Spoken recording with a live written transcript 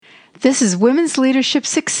This is Women's Leadership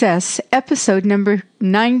Success, episode number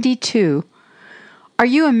 92. Are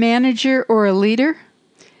you a manager or a leader?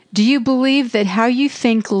 Do you believe that how you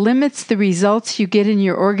think limits the results you get in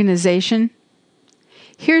your organization?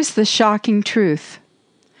 Here's the shocking truth.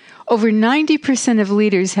 Over 90% of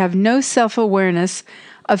leaders have no self-awareness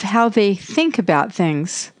of how they think about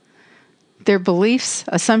things, their beliefs,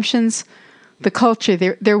 assumptions, the culture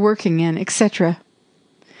they're working in, etc.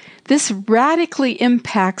 This radically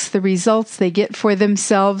impacts the results they get for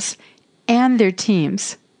themselves and their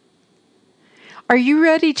teams. Are you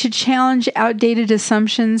ready to challenge outdated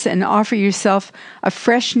assumptions and offer yourself a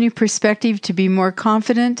fresh new perspective to be more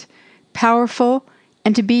confident, powerful,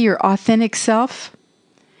 and to be your authentic self?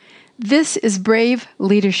 This is Brave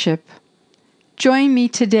Leadership. Join me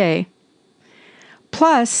today.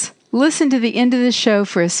 Plus, listen to the end of the show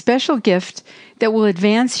for a special gift that will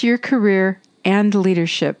advance your career and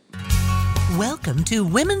leadership. Welcome to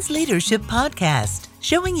Women's Leadership Podcast,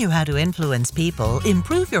 showing you how to influence people,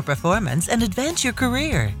 improve your performance, and advance your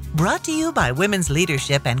career. Brought to you by women's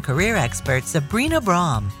leadership and career expert Sabrina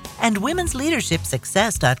Brahm and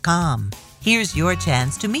womensleadershipsuccess.com. Here's your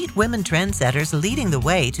chance to meet women trendsetters leading the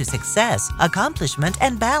way to success, accomplishment,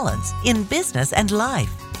 and balance in business and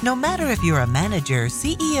life. No matter if you're a manager,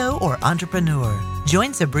 CEO, or entrepreneur,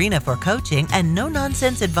 join Sabrina for coaching and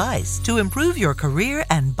no-nonsense advice to improve your career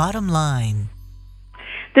and bottom line.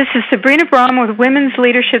 This is Sabrina Brahm with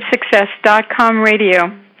womensleadershipsuccess.com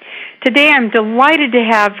radio. Today I'm delighted to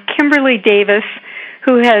have Kimberly Davis,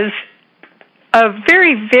 who has a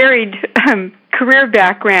very varied career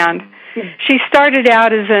background. She started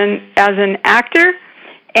out as an actor,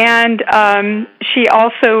 and she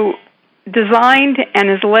also designed and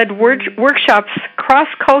has led workshops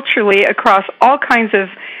cross-culturally across all kinds of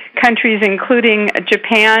countries, including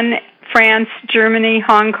Japan, France, Germany,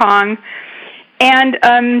 Hong Kong. And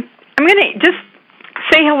I'm going to just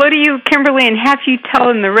say hello to you, Kimberly, and have you tell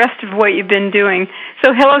them the rest of what you've been doing.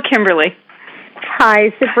 So hello, Kimberly.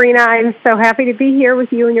 Hi, Sabrina. I'm so happy to be here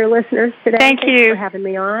with you and your listeners today. Thanks you for having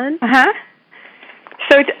me on.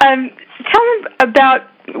 So tell them about,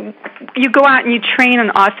 you go out and you train on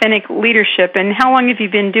authentic leadership, and how long have you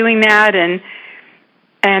been doing that, and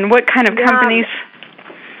what kind of companies?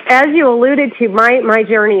 As you alluded to, my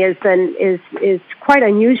journey is quite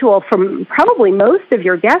unusual from probably most of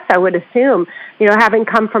your guests, I would assume. You know, having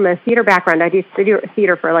come from a theater background, I did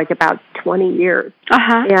theater for like about 20 years.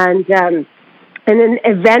 And then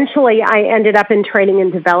eventually I ended up in training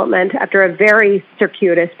and development after a very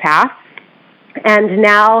circuitous path. And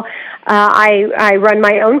now I run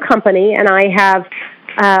my own company, and I have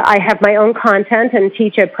my own content and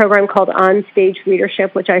teach a program called On Stage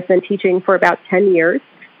Leadership, which I've been teaching for about 10 years.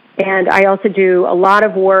 And I also do a lot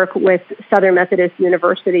of work with Southern Methodist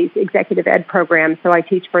University's executive ed program. So I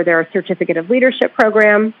teach for their Certificate of Leadership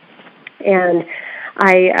program, and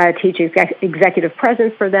I teach executive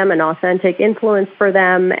presence for them and authentic influence for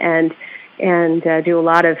them, and do a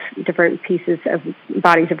lot of different pieces of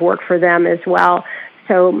bodies of work for them as well.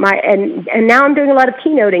 So and now I'm doing a lot of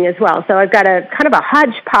keynoting as well. So I've got a kind of a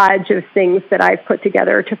hodgepodge of things that I've put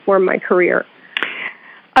together to form my career.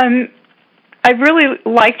 I really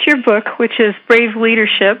liked your book, which is Brave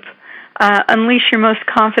Leadership, Unleash Your Most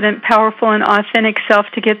Confident, Powerful, and Authentic Self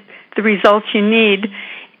to Get the Results You Need.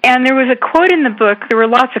 And there was a quote in the book, there were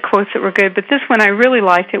lots of quotes that were good, but this one I really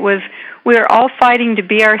liked. It was, "We are all fighting to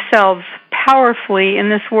be ourselves powerfully in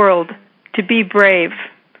this world, to be brave."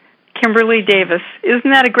 Kimberly Davis. Isn't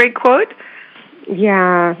that a great quote?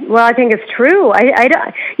 Yeah, well, I think it's true.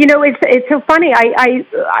 It's so funny.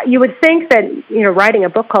 You would think that, writing a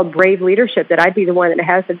book called Brave Leadership, that I'd be the one that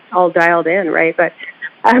has it all dialed in, right? But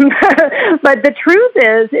the truth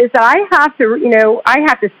is I have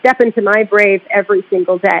to step into my brave every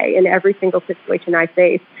single day in every single situation I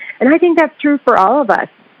face. And I think that's true for all of us.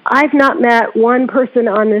 I've not met one person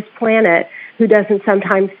on this planet who doesn't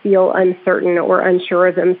sometimes feel uncertain or unsure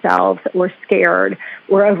of themselves or scared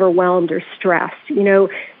or overwhelmed or stressed.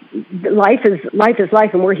 Life is life,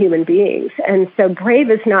 and we're human beings. And so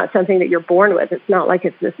brave is not something that you're born with. It's not like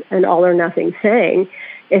it's an all or nothing thing.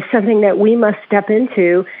 It's something that we must step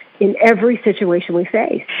into in every situation we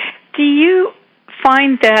face. Do you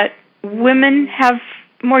find that women have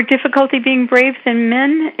more difficulty being brave than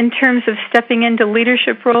men in terms of stepping into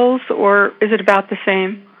leadership roles, or is it about the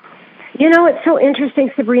same? It's so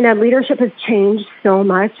interesting, Sabrina. Leadership has changed so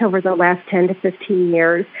much over the last 10 to 15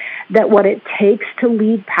 years that what it takes to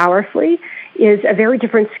lead powerfully is a very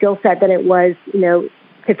different skill set than it was,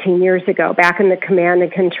 15 years ago, back in the command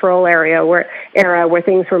and control era where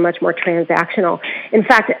things were much more transactional. In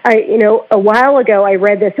fact, a while ago, I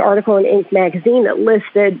read this article in Inc. magazine that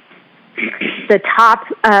listed the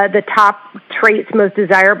top traits, most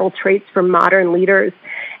desirable traits for modern leaders.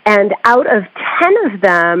 And out of 10 of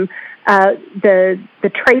them,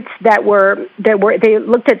 the traits they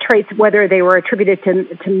looked at traits whether they were attributed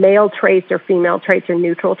to male traits or female traits or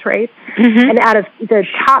neutral traits. Mm-hmm. And out of the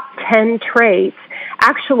top 10 traits,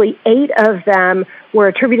 actually 8 of them were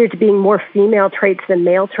attributed to being more female traits than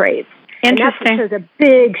male traits. Interesting. And that shows a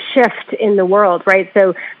big shift in the world, right?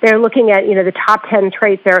 So they're looking at, the top 10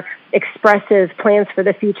 traits are expressive, plans for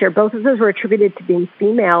the future. Both of those were attributed to being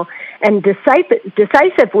female. And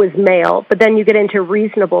decisive was male, but then you get into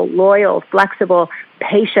reasonable, loyal, flexible,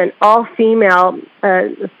 patient, all female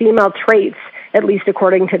traits, at least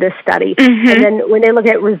according to this study. Mm-hmm. And then when they look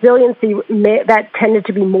at resiliency, that tended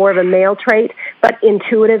to be more of a male trait, but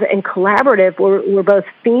intuitive and collaborative were both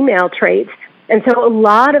female traits. And so a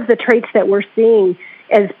lot of the traits that we're seeing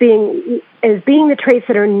as being the traits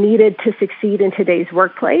that are needed to succeed in today's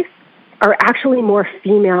workplace are actually more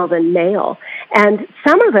female than male. And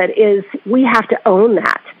some of it is we have to own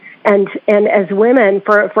that. And as women,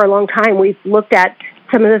 for a long time, we've looked at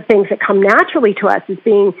some of the things that come naturally to us as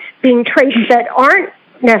being traits that aren't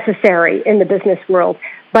necessary in the business world.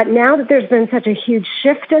 But now that there's been such a huge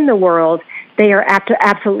shift in the world, they are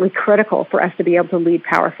absolutely critical for us to be able to lead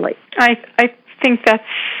powerfully. I think that's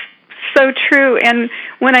so true. And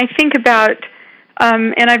when I think about,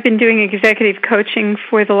 and I've been doing executive coaching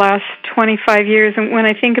for the last 25 years, and when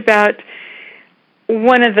I think about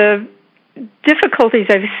one of the difficulties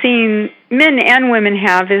I've seen men and women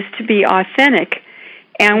have is to be authentic.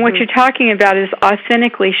 And what you're talking about is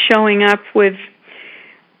authentically showing up with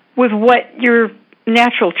what your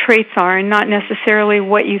natural traits are and not necessarily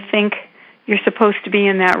what you think you're supposed to be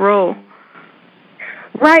in that role.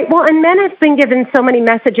 Right. Well, and men have been given so many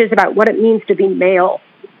messages about what it means to be male,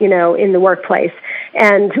 in the workplace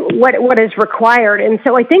and what is required. And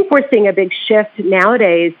so I think we're seeing a big shift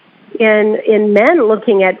nowadays in men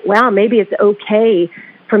looking at, wow, maybe it's okay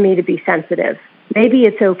for me to be sensitive. Maybe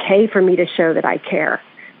it's okay for me to show that I care.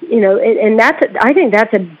 And I think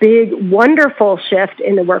that's a big, wonderful shift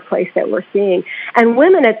in the workplace that we're seeing. And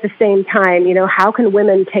women at the same time, how can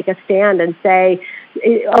women take a stand and say,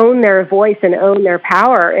 own their voice and own their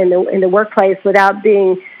power in the workplace without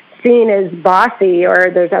being seen as bossy,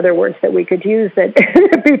 or there's other words that we could use that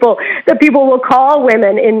people will call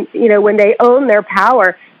women when they own their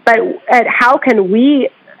power. But how can we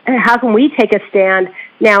take a stand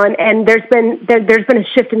now? And there's been a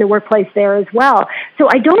shift in the workplace there as well. So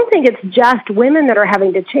I don't think it's just women that are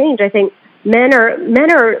having to change. I think men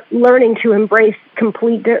are learning to embrace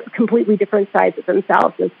completely different sides of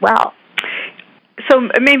themselves as well. So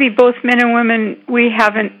maybe both men and women,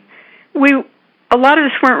 a lot of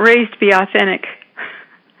us weren't raised to be authentic.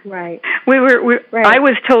 Right. Right. I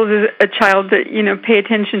was told as a child that, pay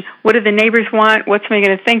attention. What do the neighbors want? What's somebody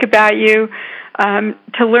going to think about you?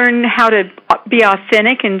 To learn how to be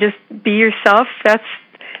authentic and just be yourself.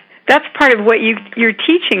 That's part of what you're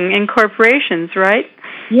teaching in corporations, right?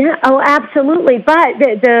 Yeah. Oh, absolutely. But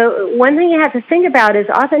the one thing you have to think about is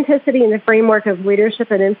authenticity in the framework of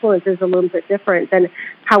leadership and influence is a little bit different than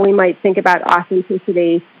how we might think about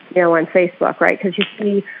authenticity, on Facebook, right? Because you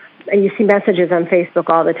see messages on Facebook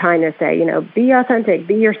all the time that say, be authentic,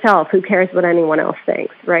 be yourself. Who cares what anyone else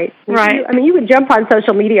thinks, right? Right. You would jump on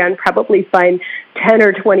social media and probably find 10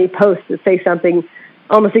 or 20 posts that say something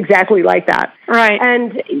almost exactly like that. Right.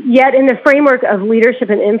 And yet in the framework of leadership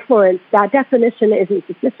and influence, that definition isn't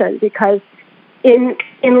sufficient because in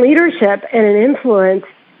leadership and in influence,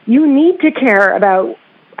 you need to care about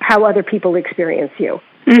how other people experience you.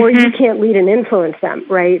 Mm-hmm. Or you can't lead and influence them,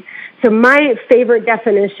 right? So my favorite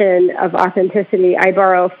definition of authenticity, I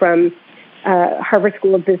borrow from Harvard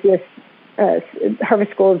School of Business, Harvard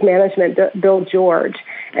School of Management, Bill George,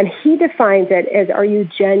 and he defines it as, are you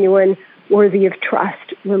genuine, worthy of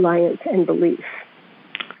trust, reliance, and belief?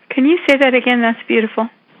 Can you say that again? That's beautiful.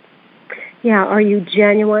 Yeah, are you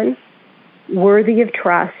genuine, worthy of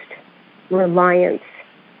trust, reliance,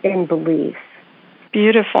 and belief?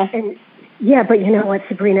 Beautiful. And yeah, but you know what,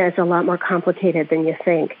 Sabrina, it's a lot more complicated than you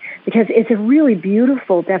think because it's a really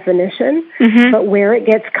beautiful definition, but where it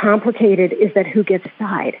gets complicated is that who gets a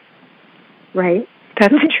side, right?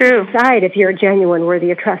 That's true. Who gets a side if you're genuine, worthy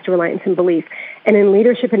of trust, reliance, and belief? And in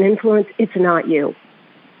leadership and influence, it's not you.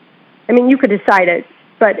 You could decide it,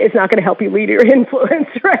 but it's not going to help you lead or influence,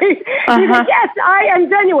 right? You say, yes, I am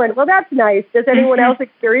genuine. Well, that's nice. Does anyone else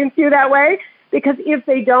experience you that way? Because if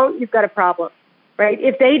they don't, you've got a problem. Right?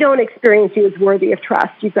 If they don't experience you as worthy of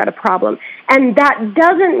trust, you've got a problem. And that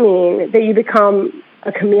doesn't mean that you become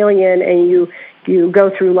a chameleon and you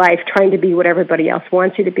go through life trying to be what everybody else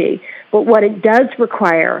wants you to be. But what it does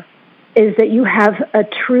require is that you have a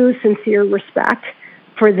true, sincere respect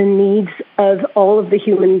for the needs of all of the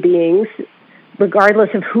human beings, regardless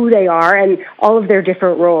of who they are and all of their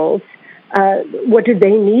different roles. What do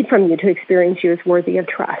they need from you to experience you as worthy of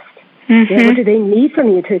trust? Mm-hmm. What do they need from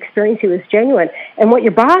you to experience you as genuine? And what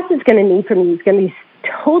your boss is going to need from you is going to be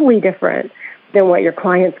totally different than what your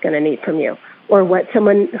client's going to need from you, or what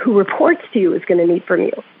someone who reports to you is going to need from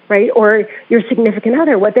you, right? Or your significant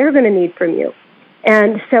other, what they're going to need from you.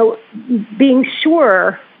 And so being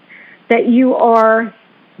sure that you are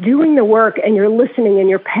doing the work and you're listening and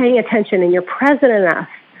you're paying attention and you're present enough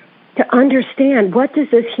to understand, what does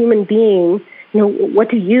this human being, what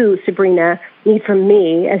do you, Sabrina, need from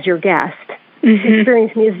me as your guest to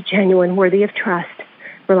experience me as genuine, worthy of trust,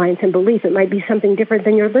 reliance, and belief? It might be something different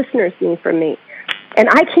than your listeners need from me. And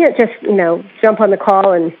I can't just, jump on the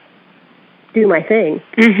call and do my thing.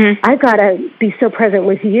 I've got to be so present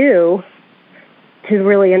with you to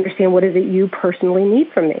really understand, what is it you personally need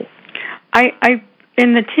from me. I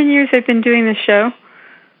in the 10 years I've been doing the show,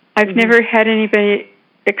 I've never had anybody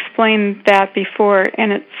explain that before,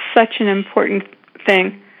 and it's such an important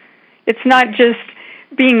thing. It's not just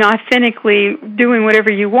being authentically doing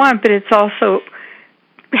whatever you want, but it's also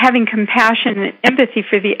having compassion and empathy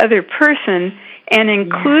for the other person and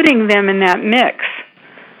including them in that mix.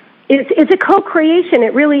 It's a co-creation.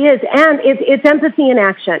 It really is. And it's empathy in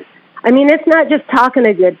action. I mean, it's not just talking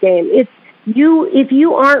a good game. It's if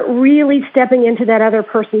you aren't really stepping into that other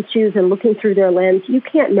person's shoes and looking through their lens, you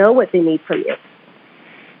can't know what they need from you.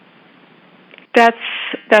 That's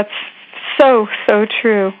so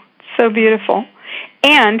true. So beautiful.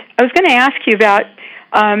 And I was going to ask you about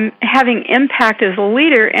having impact as a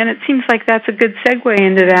leader, and it seems like that's a good segue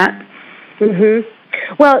into that.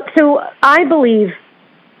 Well, so I believe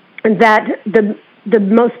that the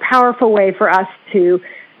most powerful way for us to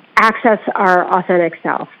access our authentic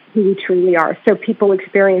self, who we truly are, so people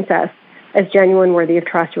experience us as genuine, worthy of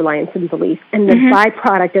trust, reliance, and belief. And the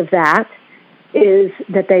byproduct of that is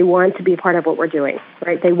that they want to be part of what we're doing,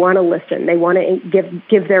 right? They want to listen. They want to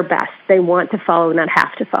give their best. They want to follow, not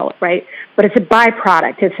have to follow, right? But it's a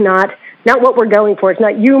byproduct. It's not what we're going for. It's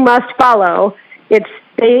not you must follow. It's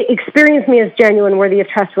they experience me as genuine, worthy of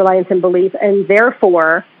trust, reliance, and belief, and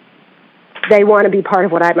therefore they want to be part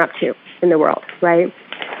of what I'm up to in the world, right?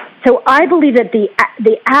 So I believe that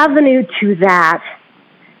the avenue to that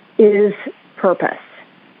is purpose.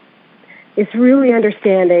 It's really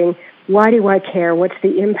understanding, why do I care? What's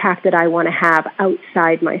the impact that I want to have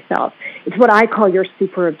outside myself? It's what I call your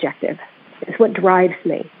super objective. It's what drives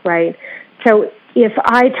me, right? So if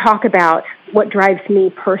I talk about what drives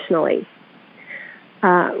me personally,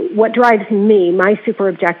 what drives me, my super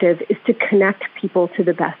objective, is to connect people to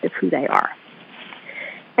the best of who they are.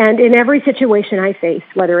 And in every situation I face,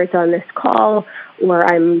 whether it's on this call, or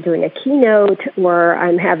I'm doing a keynote, or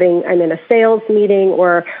I'm in a sales meeting,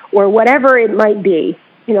 or whatever it might be,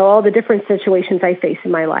 all the different situations I face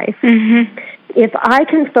in my life. If I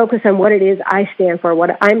can focus on what it is I stand for,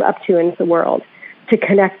 what I'm up to in the world, to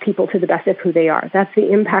connect people to the best of who they are, that's the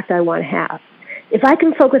impact I want to have. If I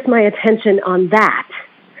can focus my attention on that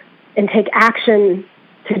and take action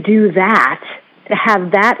to do that, to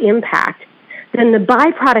have that impact, then the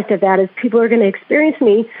byproduct of that is people are going to experience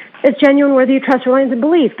me as genuine, worthy of trust, reliance, and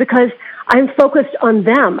belief, because I'm focused on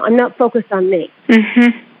them. I'm not focused on me.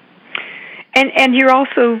 And you're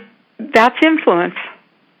also, that's influence.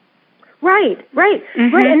 Right.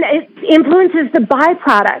 And influence is the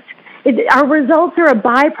byproduct. Our results are a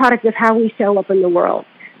byproduct of how we show up in the world.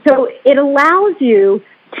 So it allows you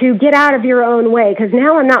to get out of your own way, because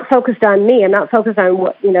now I'm not focused on me. I'm not focused on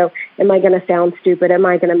what, am I going to sound stupid? Am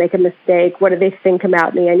I going to make a mistake? What do they think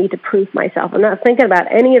about me? I need to prove myself. I'm not thinking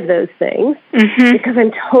about any of those things because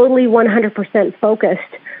I'm totally 100% focused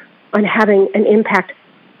on having an impact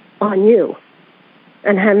on you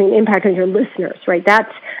and having an impact on your listeners, right?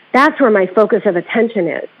 That's where my focus of attention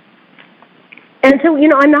is. And so,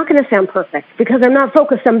 I'm not going to sound perfect because I'm not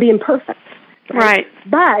focused on being perfect. Right.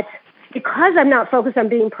 But because I'm not focused on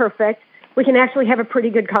being perfect, we can actually have a pretty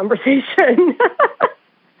good conversation.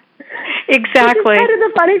 Exactly. Which is kind of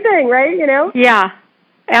the funny thing, right? Yeah,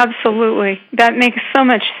 absolutely. That makes so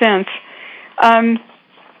much sense.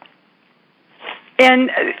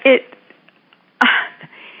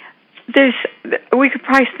 We could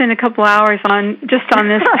probably spend a couple hours on this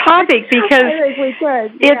topic because I think we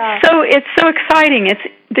could. It's so exciting. It's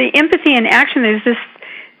the empathy in action. There's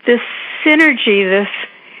this synergy,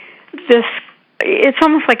 this it's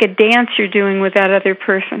almost like a dance you're doing with that other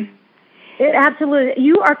person. It absolutely.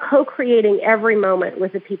 You are co-creating every moment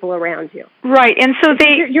with the people around you. Right, and so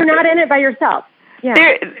you're not in it by yourself. Yeah.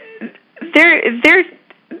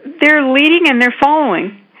 they're leading and they're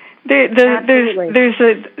following. There's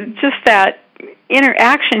just that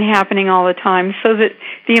interaction happening all the time, so that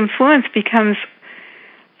the influence becomes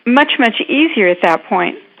much, much easier at that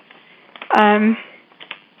point.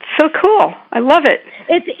 So cool. I love it.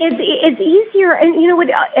 It's easier, and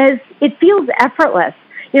as it feels effortless.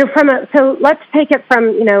 So let's take it from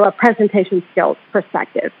a presentation skills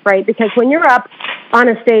perspective, right? Because when you're up on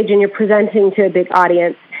a stage and you're presenting to a big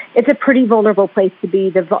audience, it's a pretty vulnerable place to be.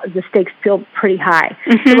 The stakes feel pretty high.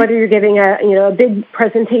 Mm-hmm. So whether you're giving a big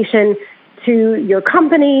presentation to your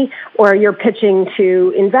company, or you're pitching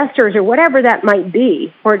to investors, or whatever that might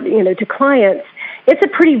be, or to clients, it's a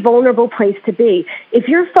pretty vulnerable place to be. If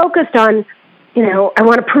you're focused on, I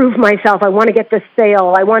want to prove myself, I want to get this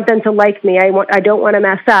sale, I want them to like me, I don't want to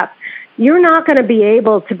mess up, you're not going to be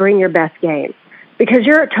able to bring your best game, because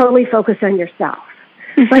you're totally focused on yourself.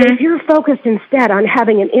 Mm-hmm. But if you're focused instead on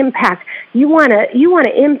having an impact, you want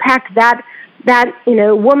to impact that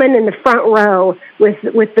woman in the front row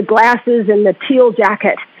with the glasses and the teal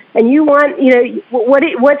jacket, and you want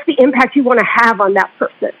what's the impact you want to have on that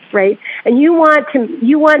person, right? And you want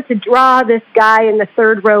to draw this guy in the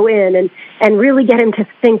third row in and really get him to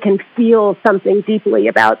think and feel something deeply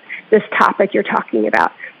about this topic you're talking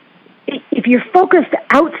about. If you're focused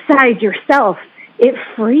outside yourself, it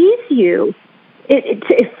frees you.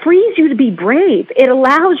 It frees you to be brave. It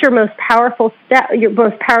allows your most powerful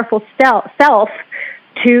self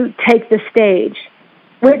to take the stage.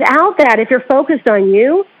 Without that, if you're focused on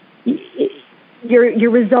you,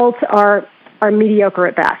 your results are mediocre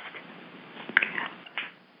at best.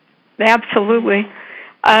 Absolutely.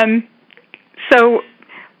 So,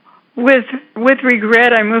 with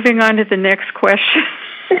regret, I'm moving on to the next question.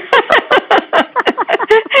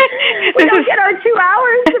 We don't get our 2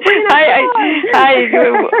 hours to bring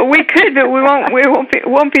we could, but we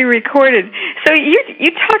won't be recorded. So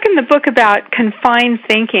you talk in the book about confined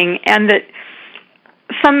thinking, and that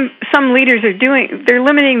some leaders they're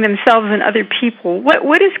limiting themselves and other people.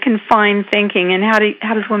 What is confined thinking, and how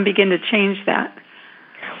does one begin to change that?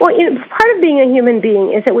 Well, part of being a human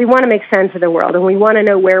being is that we want to make sense of the world, and we want to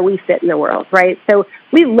know where we fit in the world, right? So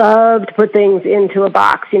we love to put things into a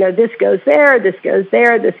box. This goes there, this goes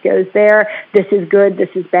there, this goes there. This is good, this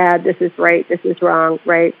is bad, this is right, this is wrong,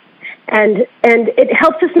 right? And it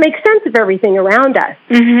helps us make sense of everything around us.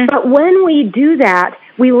 Mm-hmm. But when we do that,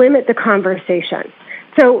 we limit the conversation.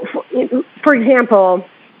 So, for example,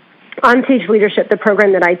 On Stage Leadership, the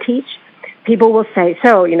program that I teach, people will say,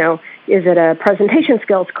 is it a presentation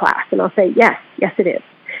skills class? And I'll say, yes, it is.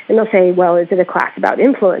 And they'll say, well, is it a class about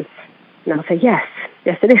influence? And I'll say, yes, it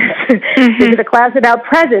is. Mm-hmm. Is it a class about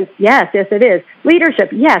presence? Yes, it is.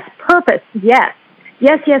 Leadership? Yes. Purpose? Yes.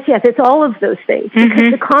 Yes. It's all of those things. Mm-hmm.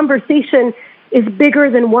 Because the conversation is bigger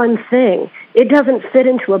than one thing. It doesn't fit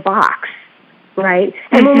into a box, right?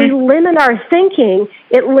 And when we limit our thinking,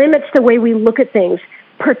 it limits the way we look at things,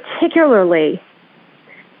 particularly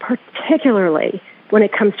when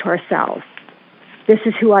it comes to ourselves. This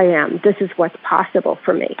is who I am. This is what's possible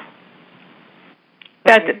for me.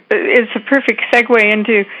 That is a perfect segue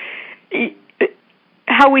into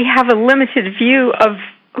how we have a limited view of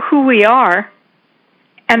who we are,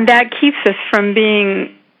 and that keeps us from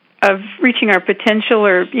reaching our potential,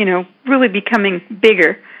 or really becoming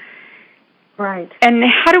bigger. Right. And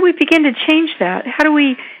how do we begin to change that? How do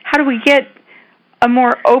we get a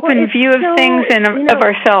more open view of things and of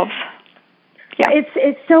ourselves? Yeah.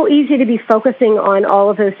 It's so easy to be focusing on all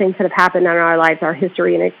of those things that have happened in our lives, our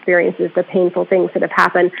history and experiences, the painful things that have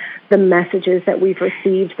happened, the messages that we've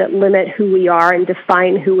received that limit who we are and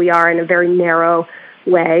define who we are in a very narrow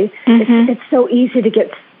way. Mm-hmm. It's so easy to get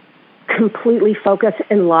completely focused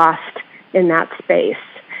and lost in that space.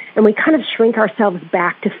 And we kind of shrink ourselves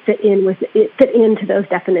back to fit into those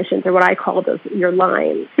definitions, or what I call your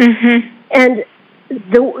lines. Mm-hmm. And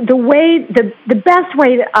the best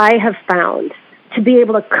way that I have found to be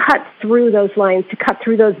able to cut through those lines, to cut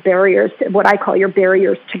through those barriers, what I call your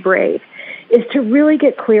barriers to brave, is to really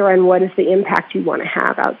get clear on what is the impact you want to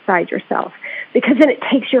have outside yourself. Because then it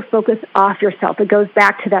takes your focus off yourself. It goes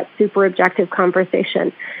back to that super objective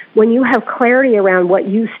conversation. When you have clarity around what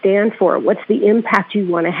you stand for, what's the impact you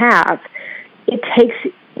want to have, it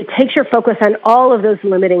takes your focus on all of those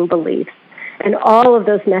limiting beliefs and all of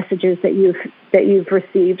those messages that you've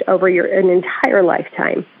received over an entire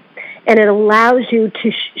lifetime. And it allows you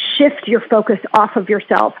to shift your focus off of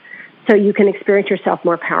yourself so you can experience yourself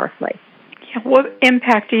more powerfully. Yeah, what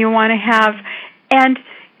impact do you want to have? And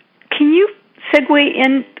can you segue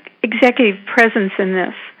in executive presence in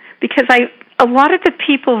this? Because a lot of the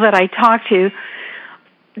people that I talk to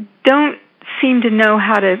don't seem to know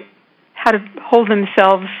how to hold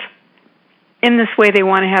themselves in this way they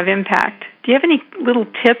want to have impact. Do you have any little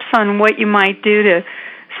tips on what you might do to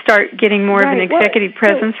start getting more of an executive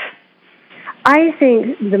presence? I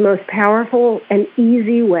think the most powerful and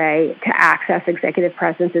easy way to access executive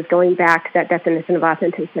presence is going back to that definition of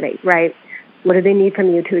authenticity, right? What do they need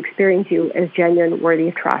from you to experience you as genuine, worthy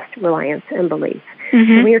of trust, reliance, and belief?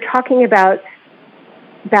 Mm-hmm. So when you're talking about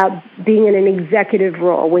being in an executive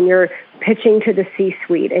role, when you're pitching to the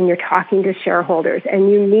C-suite and you're talking to shareholders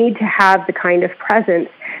and you need to have the kind of presence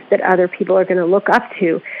that other people are going to look up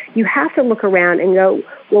to, you have to look around and go,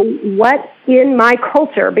 well, what in my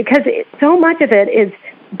culture, because so much of it is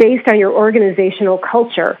based on your organizational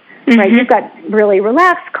culture, mm-hmm. right? You've got really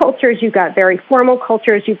relaxed cultures, you've got very formal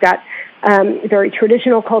cultures, you've got very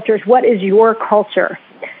traditional cultures. What is your culture?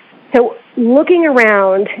 So looking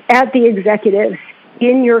around at the executives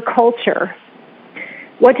in your culture,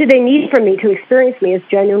 what do they need from me to experience me as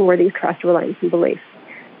genuine, worthy of trust, reliance, and belief?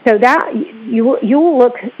 So that you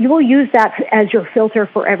will use that as your filter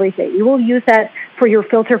for everything. You will use that for your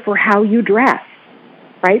filter for how you dress,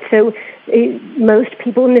 right? So most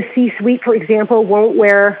people in the C-suite, for example, won't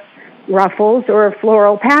wear ruffles or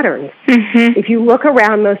floral patterns. Mm-hmm. If you look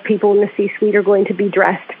around, most people in the C-suite are going to be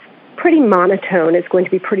dressed pretty monotone. It's going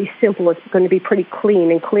to be pretty simple. It's going to be pretty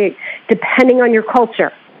clean and clean, depending on your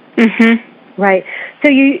culture. Mm-hmm. Right. So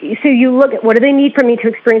you look at what do they need from me to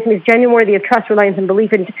experience me as genuine, worthy of trust, reliance, and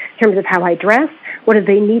belief in terms of how I dress? What do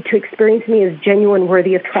they need to experience me as genuine,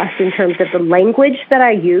 worthy of trust in terms of the language that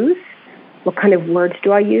I use? What kind of words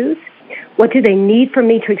do I use? What do they need from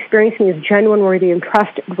me to experience me as genuine, worthy of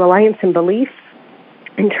trust, reliance, and belief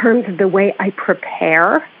in terms of the way I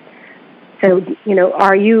prepare? So,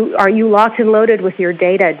 are you locked and loaded with your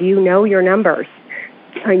data? Do you know your numbers?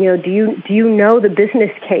 Do you know the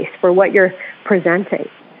business case for what you're presenting?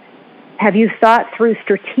 Have you thought through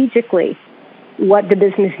strategically what the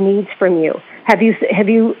business needs from you? Have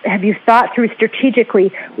you thought through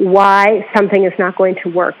strategically why something is not going to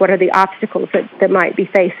work? What are the obstacles that might be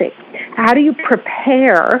facing? How do you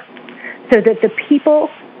prepare so that the people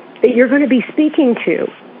that you're going to be speaking to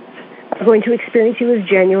are going to experience you as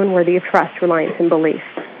genuine, worthy of trust, reliance, and belief?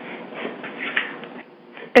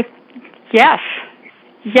 Yes,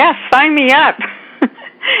 sign me up.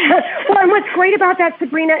 Well, and what's great about that,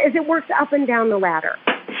 Sabrina, is it works up and down the ladder,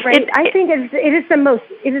 right? I think it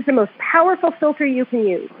is the most powerful filter you can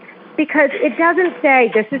use, because it doesn't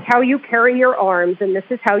say this is how you carry your arms and this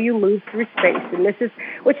is how you move through space, and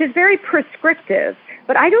which is very prescriptive.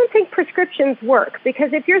 But I don't think prescriptions work, because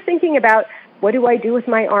if you're thinking about what do I do with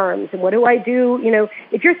my arms and what do I do,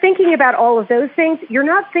 if you're thinking about all of those things, you're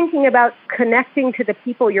not thinking about connecting to the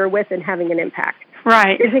people you're with and having an impact.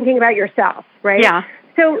 Right. You're thinking about yourself, right? Yeah.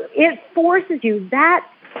 So it forces you, that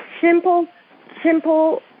simple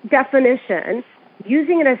definition,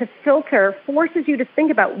 using it as a filter, forces you to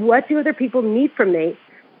think about what do other people need from me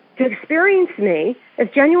to experience me as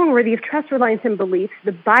genuine, worthy of trust, reliance, and belief.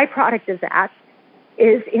 The byproduct of that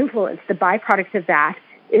is influence. The byproduct of that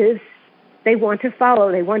is they want to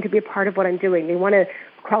follow. They want to be a part of what I'm doing. They want to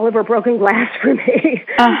crawl over broken glass for me.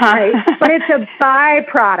 Uh-huh. Right? But it's a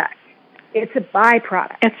byproduct. It's a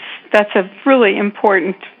byproduct. That's a really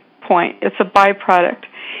important point. It's a byproduct.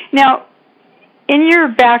 Now, in your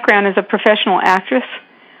background as a professional actress,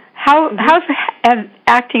 how's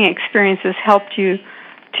acting experiences helped you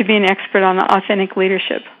to be an expert on authentic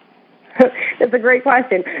leadership? That's a great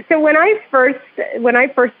question. So when I first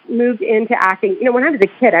moved into acting, when I was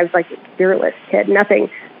a kid, I was like a fearless kid. Nothing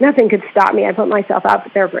could stop me. I put myself out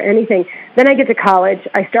there for anything. Then I get to college,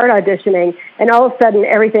 I start auditioning, and all of a sudden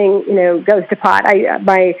everything, goes to pot.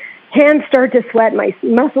 My hands start to sweat, my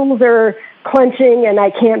muscles are clenching, and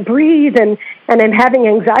I can't breathe, and I'm having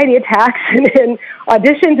anxiety attacks and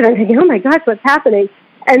auditions, and I'm thinking, oh my gosh, what's happening?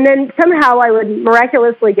 And then somehow I would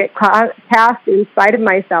miraculously get cast in spite of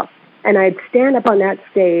myself. And I'd stand up on that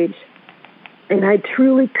stage, and I'd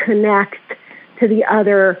truly connect to the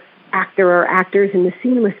other actor or actors in the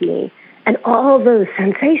scene with me. And all of those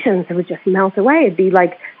sensations would just melt away. It'd be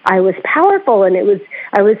like I was powerful, and it was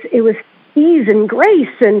ease and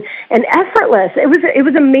grace and effortless. It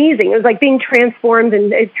was amazing. It was like being transformed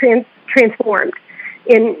and transformed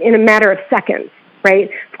in a matter of seconds, right?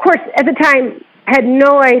 Of course, at the time, I had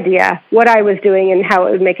no idea what I was doing and how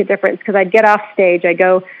it would make a difference, because I'd get off stage, I'd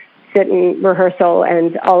go sit in rehearsal,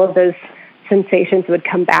 and all of those sensations would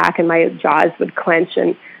come back, and my jaws would clench,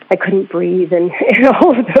 and I couldn't breathe, and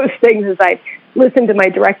all of those things as I listened to my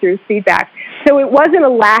director's feedback. So it wasn't a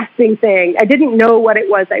lasting thing. I didn't know what it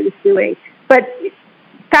was I was doing. But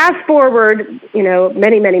fast forward,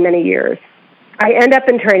 many, many, many years, I end up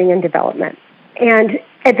in training and development. And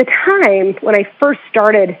at the time, when I first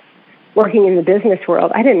started working in the business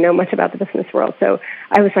world. I didn't know much about the business world, so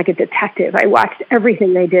I was like a detective. I watched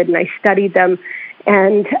everything they did, and I studied them.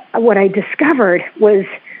 And what I discovered was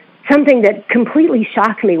something that completely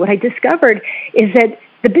shocked me. What I discovered is that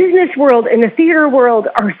the business world and the theater world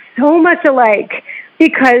are so much alike,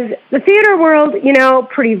 because the theater world,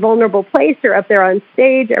 pretty vulnerable place. You're up there on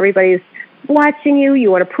stage. Everybody's watching you.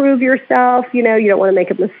 You want to prove yourself. You don't want to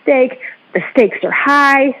make a mistake. The stakes are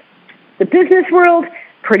high. The business world,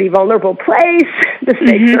 pretty vulnerable place. The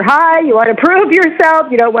stakes are high. You want to prove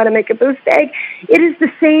yourself. You don't want to make a mistake. It is the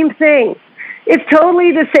same thing. It's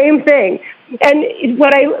totally the same thing. And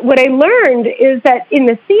what I learned is that in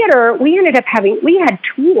the theater, we had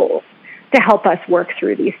tools to help us work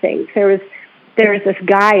through these things. There was this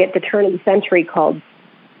guy at the turn of the century called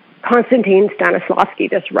Konstantin Stanislavski,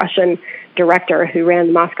 this Russian director who ran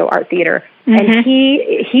the Moscow Art Theater. And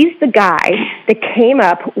he's the guy that came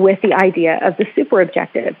up with the idea of the super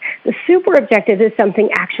objective. The super objective is something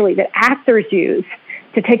actually that actors use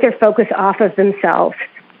to take their focus off of themselves,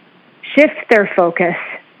 shift their focus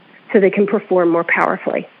so they can perform more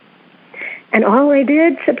powerfully. And all I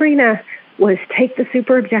did, Sabrina, was take the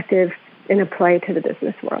super objective and apply it to the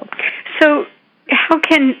business world. So how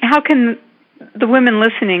can the women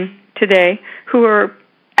listening today who are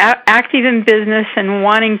active in business and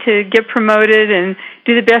wanting to get promoted and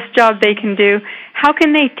do the best job they can do, how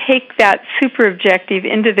can they take that super objective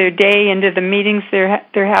into their day, into the meetings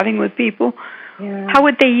they're having with people? Yeah. How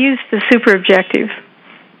would they use the super objective?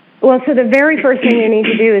 Well, so the very first thing they need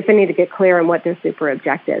to do is they need to get clear on what their super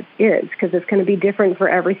objective is, because it's going to be different for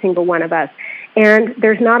every single one of us. And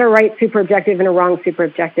there's not a right super objective and a wrong super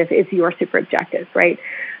objective. It's your super objective, right?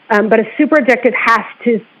 But a super objective has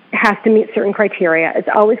to meet certain criteria. It's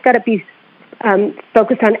always got to be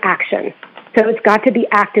focused on action. So it's got to be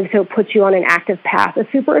active, so it puts you on an active path. A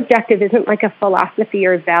super objective isn't like a philosophy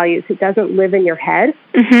or values. It doesn't live in your head.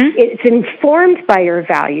 It's informed by your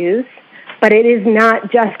values, but it is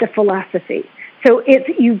not just a philosophy. So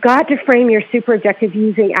you've got to frame your super objective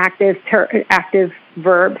using active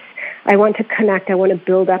verbs. I want to connect. I want to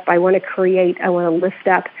build up. I want to create. I want to lift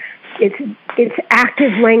up. It's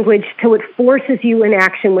active language, so it forces you in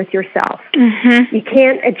action with yourself. You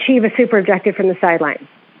can't achieve a super objective from the sidelines.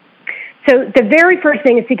 So the very first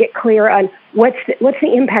thing is to get clear on what's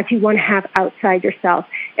the impact you want to have outside yourself.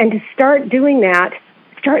 And to start doing that,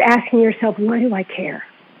 start asking yourself, why do I care?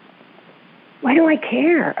 Why do I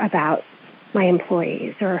care about my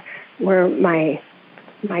employees or my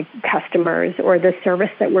customers or the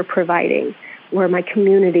service that we're providing or my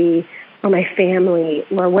community or my family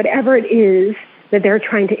or whatever it is that they're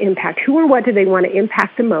trying to impact? Who or what do they want to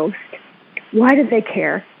impact the most? Why do they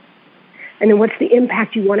care? And then what's the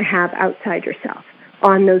impact you want to have outside yourself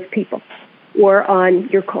on those people or on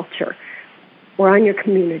your culture or on your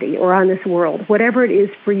community or on this world, whatever it is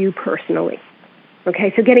for you personally.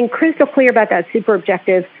 Okay, so getting crystal clear about that super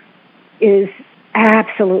objective is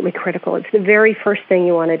absolutely critical. It's the very first thing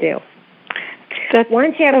you want to do.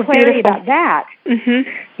 Once you have clarity about that,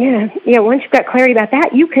 once you've got clarity about that,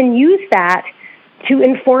 you can use that to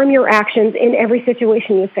inform your actions in every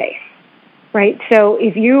situation you face, right? So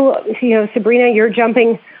if Sabrina, you're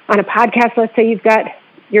jumping on a podcast, let's say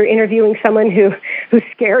you're interviewing someone who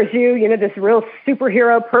scares you, this real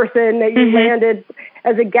superhero person that you landed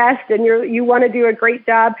as a guest and you want to do a great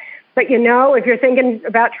job. But if you're thinking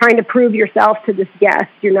about trying to prove yourself to this guest,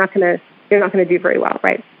 you're not going to do very well,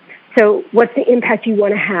 right? So what's the impact you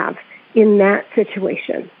want to have in that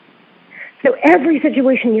situation? So every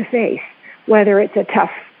situation you face, whether it's a tough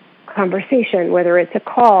conversation, whether it's a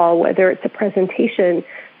call, whether it's a presentation,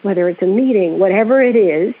 whether it's a meeting, whatever it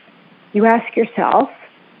is, you ask yourself,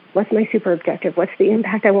 what's my super objective? What's the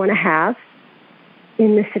impact I want to have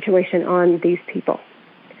in this situation on these people?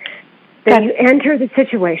 Then you enter the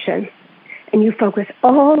situation and you focus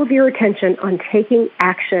all of your attention on taking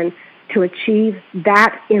action to achieve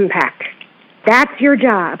that impact. That's your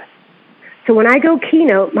job. So when I go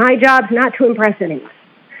keynote, my job's not to impress anyone.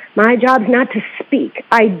 My job's not to speak.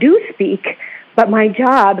 I do speak, but my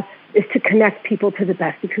job is to connect people to the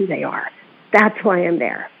best of who they are. That's why I'm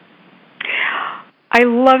there. I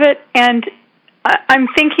love it, and I'm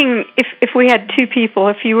thinking if we had two people,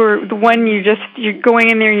 if you were the one you're going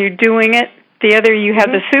in there and you're doing it, the other you have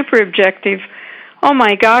the super objective. Oh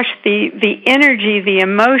my gosh, the energy, the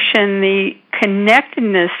emotion, the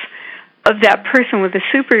connectedness of that person with the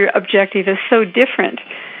super objective is so different.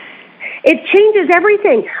 It changes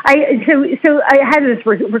everything. So I had this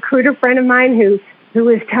recruiter friend of mine who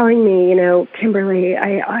was telling me, Kimberly,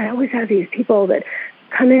 I always have these people that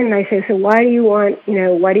come in and I say, so why do you want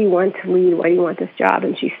to lead? Why do you want this job?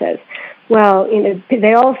 And she says, well,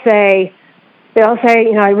 they all say,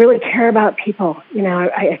 I really care about people.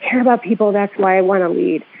 I care about people. That's why I want to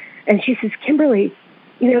lead. And she says, Kimberly,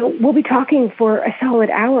 we'll be talking for a solid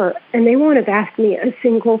hour, and they won't have asked me a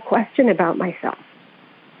single question about myself.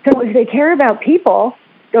 So if they care about people,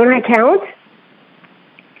 don't I count?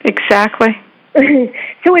 Exactly.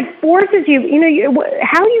 So it forces you,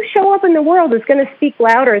 how you show up in the world is going to speak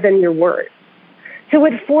louder than your words. So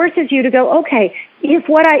it forces you to go, okay, if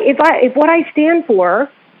what I stand for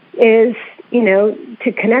is,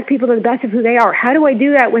 to connect people to the best of who they are, how do I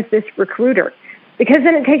do that with this recruiter? Because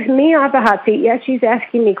then it takes me off the hot seat. Yes, she's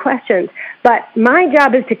asking me questions, but my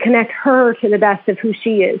job is to connect her to the best of who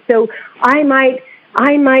she is. So I might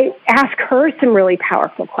ask her some really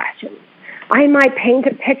powerful questions. I might paint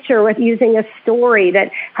a picture with using a story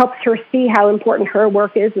that helps her see how important her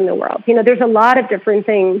work is in the world. There's a lot of different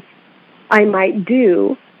things I might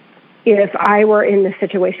do if I were in this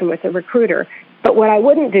situation with a recruiter. But what I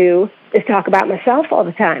wouldn't do is talk about myself all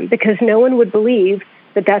the time, because no one would believe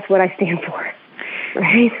that that's what I stand for.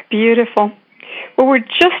 Right? Beautiful. Well, we're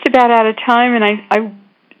just about out of time, and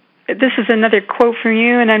this is another quote from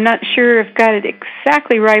you, and I'm not sure if I've got it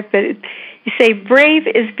exactly right, but you say, brave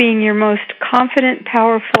is being your most confident,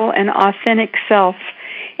 powerful, and authentic self.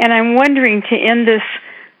 And I'm wondering, to end this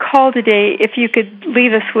call today, if you could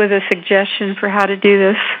leave us with a suggestion for how to do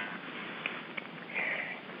this.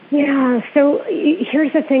 Yeah, so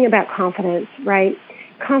here's the thing about confidence, right?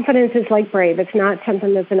 Confidence is like brave. It's not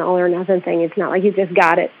something that's an all or nothing thing. It's not like you just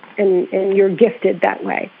got it and you're gifted that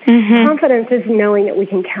way. Mm-hmm. Confidence is knowing that we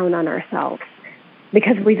can count on ourselves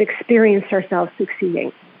because we've experienced ourselves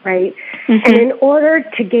succeeding, right? Mm-hmm. And in order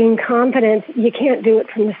to gain confidence, you can't do it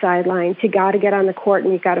from the sidelines. You got to get on the court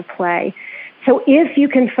and you got to play. So if you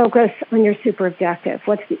can focus on your super objective,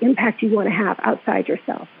 what's the impact you want to have outside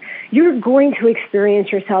yourself? You're going to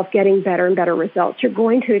experience yourself getting better and better results. You're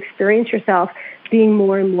going to experience yourself being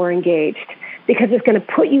more and more engaged, because it's going to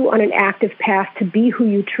put you on an active path to be who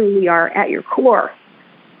you truly are at your core,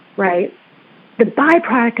 right? The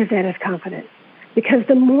byproduct of that is confidence, because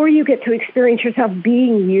the more you get to experience yourself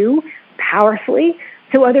being you powerfully,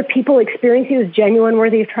 so other people experience you as genuine,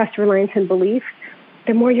 worthy of trust, reliance, and belief,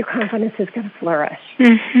 the more your confidence is going to flourish.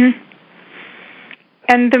 Mm-hmm.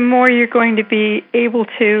 And the more you're going to be able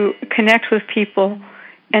to connect with people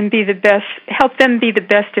and be the best, help them be the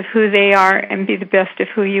best of who they are and be the best of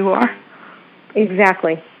who you are.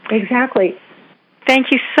 Exactly.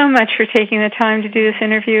 Thank you so much for taking the time to do this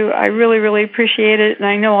interview. I really, really appreciate it, and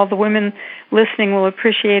I know all the women listening will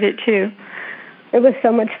appreciate it too. It was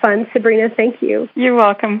so much fun, Sabrina. Thank you. You're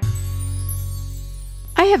welcome.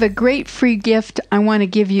 I have a great free gift I want to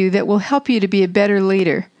give you that will help you to be a better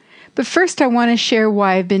leader. But first, I want to share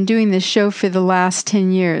why I've been doing this show for the last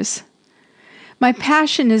 10 years. My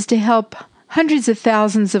passion is to help hundreds of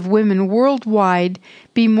thousands of women worldwide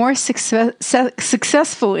be more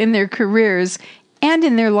successful in their careers and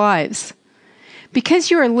in their lives. Because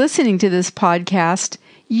you are listening to this podcast,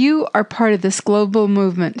 you are part of this global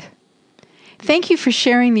movement. Thank you for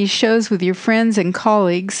sharing these shows with your friends and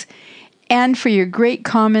colleagues, and for your great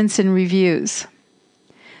comments and reviews.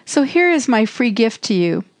 So here is my free gift to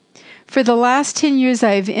you. For the last 10 years,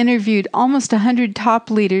 I have interviewed almost 100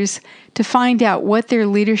 top leaders to find out what their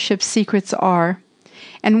leadership secrets are.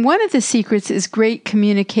 And one of the secrets is great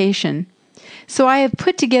communication. So I have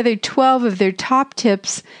put together 12 of their top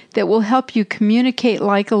tips that will help you communicate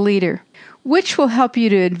like a leader, which will help you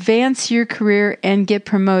to advance your career and get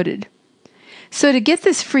promoted. So to get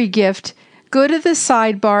this free gift, go to the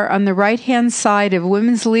sidebar on the right-hand side of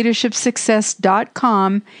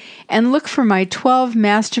womensleadershipsuccess.com and look for my 12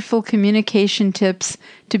 masterful communication tips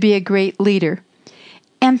to be a great leader.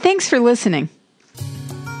 And thanks for listening.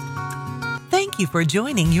 Thank you for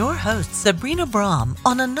joining your host, Sabrina Braham,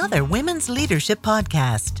 on another Women's Leadership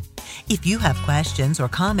Podcast. If you have questions or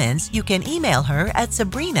comments, you can email her at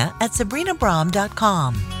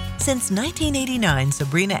sabrina@sabrinabraham.com. Since 1989,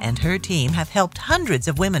 Sabrina and her team have helped hundreds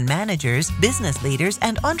of women managers, business leaders,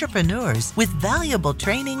 and entrepreneurs with valuable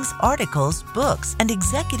trainings, articles, books, and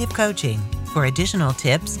executive coaching. For additional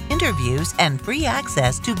tips, interviews, and free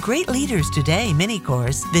access to Great Leaders Today mini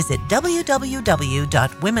course, visit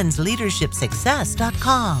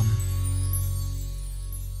www.womensleadershipsuccess.com.